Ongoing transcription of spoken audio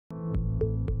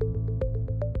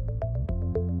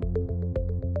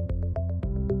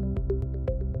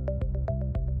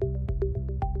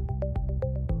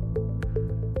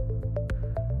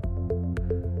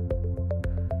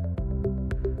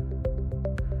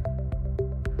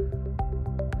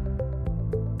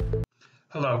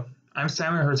Hello, I'm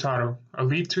Samuel Hurtado, a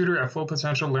lead tutor at Full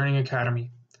Potential Learning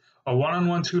Academy, a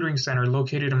one-on-one tutoring center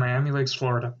located in Miami Lakes,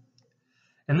 Florida.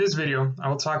 In this video, I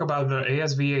will talk about the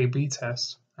ASVAB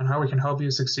test and how we can help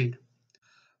you succeed.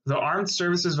 The Armed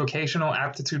Services Vocational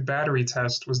Aptitude Battery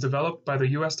Test was developed by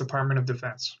the U.S. Department of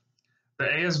Defense. The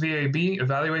ASVAB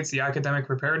evaluates the academic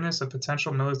preparedness of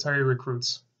potential military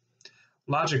recruits.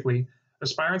 Logically,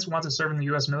 aspirants who want to serve in the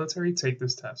U.S. military take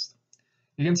this test.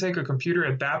 You can take a computer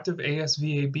adaptive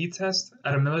ASVAB test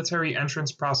at a military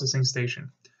entrance processing station,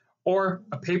 or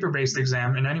a paper-based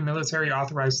exam in any military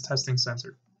authorized testing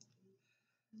center.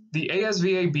 The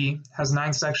ASVAB has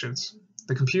 9 sections.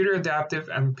 The computer adaptive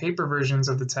and paper versions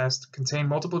of the test contain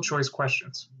multiple choice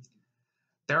questions.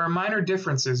 There are minor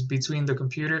differences between the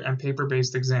computer and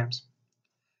paper-based exams.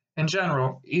 In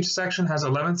general, each section has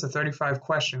 11 to 35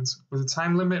 questions with a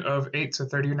time limit of 8 to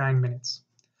 39 minutes.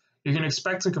 You can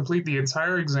expect to complete the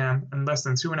entire exam in less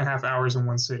than 2.5 hours in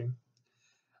one sitting.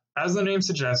 As the name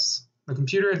suggests, the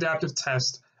computer adaptive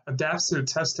test adapts to the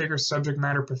test taker's subject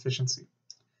matter proficiency.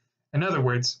 In other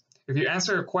words, if you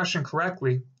answer a question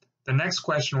correctly, the next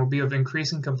question will be of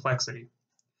increasing complexity.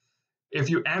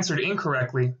 If you answered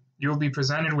incorrectly, you will be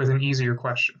presented with an easier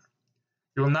question.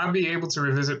 You will not be able to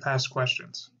revisit past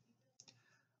questions.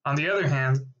 On the other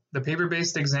hand, the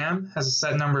paper-based exam has a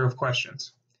set number of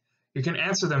questions. You can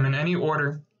answer them in any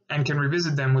order and can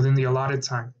revisit them within the allotted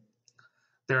time.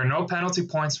 There are no penalty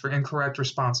points for incorrect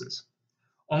responses.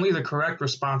 Only the correct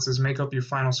responses make up your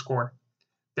final score.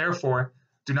 Therefore,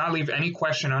 do not leave any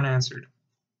question unanswered.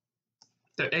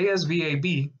 The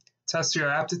ASVAB tests your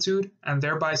aptitude and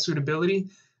thereby suitability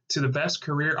to the best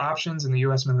career options in the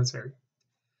U.S. military.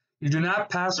 You do not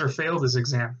pass or fail this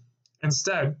exam.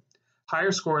 Instead,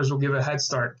 higher scores will give a head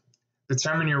start,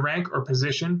 determine your rank or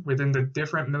position within the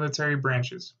different military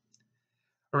branches.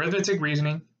 Arithmetic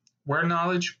reasoning, word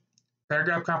knowledge,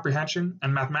 paragraph comprehension,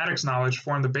 and mathematics knowledge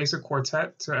form the basic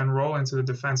quartet to enroll into the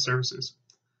defense services.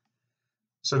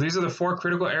 So these are the 4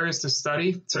 critical areas to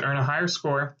study to earn a higher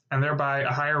score and thereby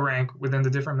a higher rank within the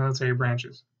different military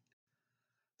branches.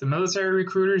 The military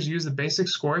recruiters use the basic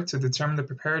score to determine the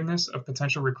preparedness of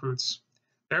potential recruits.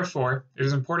 Therefore, it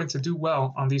is important to do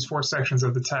well on these 4 sections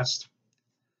of the test.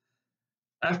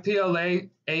 FPLA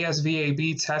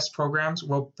ASVAB test programs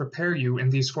will prepare you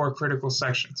in these 4 critical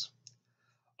sections.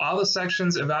 All the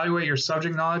sections evaluate your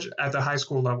subject knowledge at the high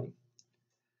school level.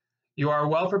 You are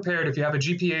well prepared if you have a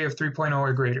GPA of 3.0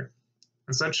 or greater.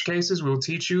 In such cases, we will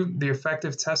teach you the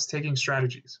effective test-taking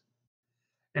strategies.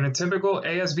 In a typical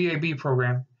ASVAB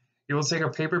program, you will take a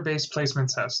paper-based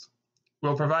placement test. We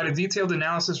will provide a detailed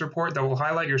analysis report that will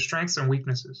highlight your strengths and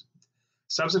weaknesses.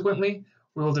 Subsequently,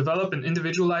 we will develop an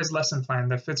individualized lesson plan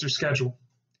that fits your schedule,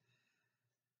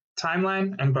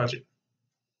 timeline, and budget.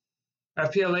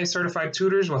 FPLA certified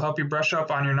tutors will help you brush up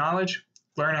on your knowledge,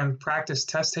 learn and practice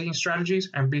test-taking strategies,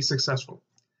 and be successful.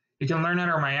 You can learn at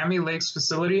our Miami Lakes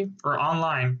facility or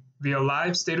online via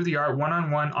live state-of-the-art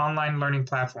one-on-one online learning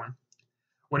platform.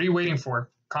 What are you waiting for?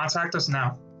 Contact us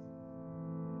now.